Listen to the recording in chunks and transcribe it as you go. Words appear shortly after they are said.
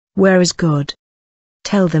Where is God?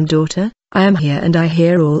 Tell them, daughter, I am here and I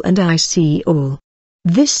hear all and I see all.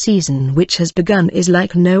 This season which has begun is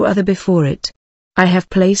like no other before it. I have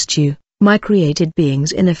placed you, my created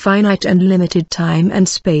beings, in a finite and limited time and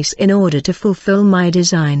space in order to fulfill my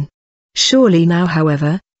design. Surely now,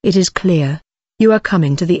 however, it is clear. You are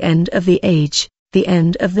coming to the end of the age, the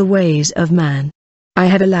end of the ways of man. I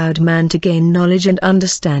have allowed man to gain knowledge and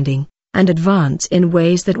understanding, and advance in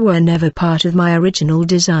ways that were never part of my original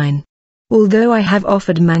design. Although I have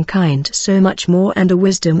offered mankind so much more and a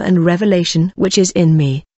wisdom and revelation which is in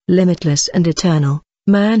me, limitless and eternal,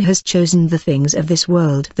 man has chosen the things of this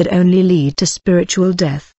world that only lead to spiritual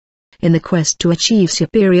death. In the quest to achieve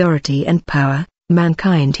superiority and power,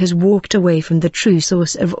 mankind has walked away from the true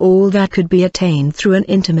source of all that could be attained through an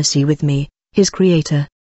intimacy with me, his creator.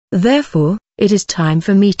 Therefore, it is time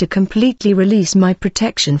for me to completely release my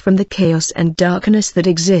protection from the chaos and darkness that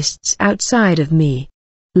exists outside of me.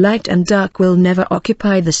 Light and dark will never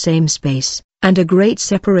occupy the same space, and a great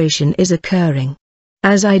separation is occurring.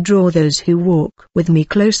 As I draw those who walk with me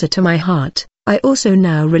closer to my heart, I also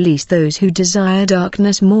now release those who desire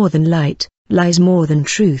darkness more than light, lies more than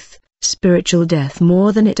truth, spiritual death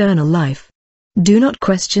more than eternal life. Do not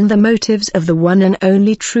question the motives of the one and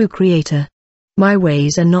only true Creator. My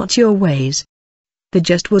ways are not your ways. The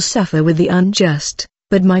just will suffer with the unjust,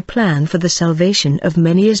 but my plan for the salvation of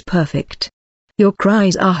many is perfect. Your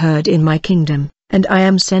cries are heard in my kingdom, and I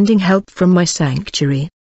am sending help from my sanctuary.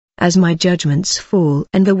 As my judgments fall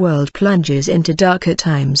and the world plunges into darker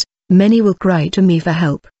times, many will cry to me for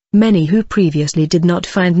help, many who previously did not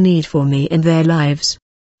find need for me in their lives.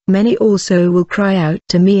 Many also will cry out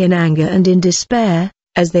to me in anger and in despair,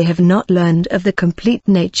 as they have not learned of the complete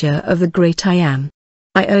nature of the great I Am.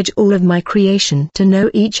 I urge all of my creation to know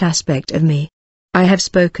each aspect of me. I have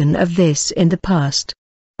spoken of this in the past.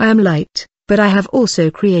 I am light, but I have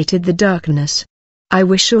also created the darkness. I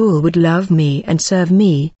wish all would love me and serve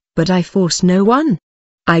me, but I force no one.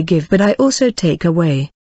 I give but I also take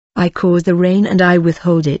away. I cause the rain and I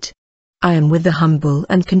withhold it. I am with the humble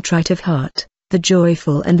and contrite of heart, the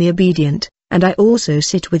joyful and the obedient, and I also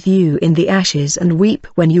sit with you in the ashes and weep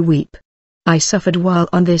when you weep. I suffered while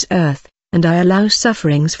on this earth, and I allow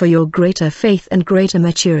sufferings for your greater faith and greater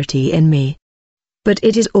maturity in me. But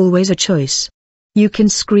it is always a choice. You can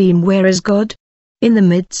scream, "Where is God?" in the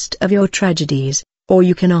midst of your tragedies, or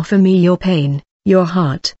you can offer me your pain, your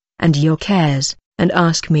heart, and your cares, and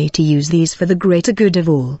ask me to use these for the greater good of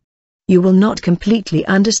all. You will not completely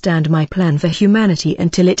understand my plan for humanity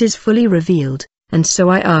until it is fully revealed, and so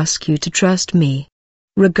I ask you to trust me.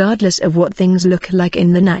 Regardless of what things look like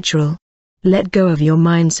in the natural, let go of your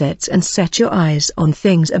mindsets and set your eyes on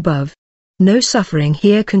things above. No suffering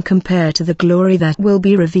here can compare to the glory that will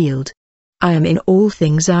be revealed. I am in all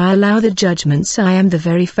things. I allow the judgments. I am the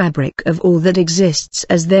very fabric of all that exists,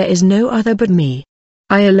 as there is no other but me.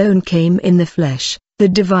 I alone came in the flesh, the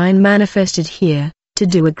divine manifested here, to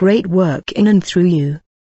do a great work in and through you.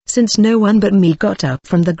 Since no one but me got up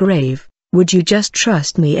from the grave, would you just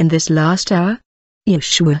trust me in this last hour?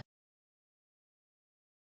 Yeshua.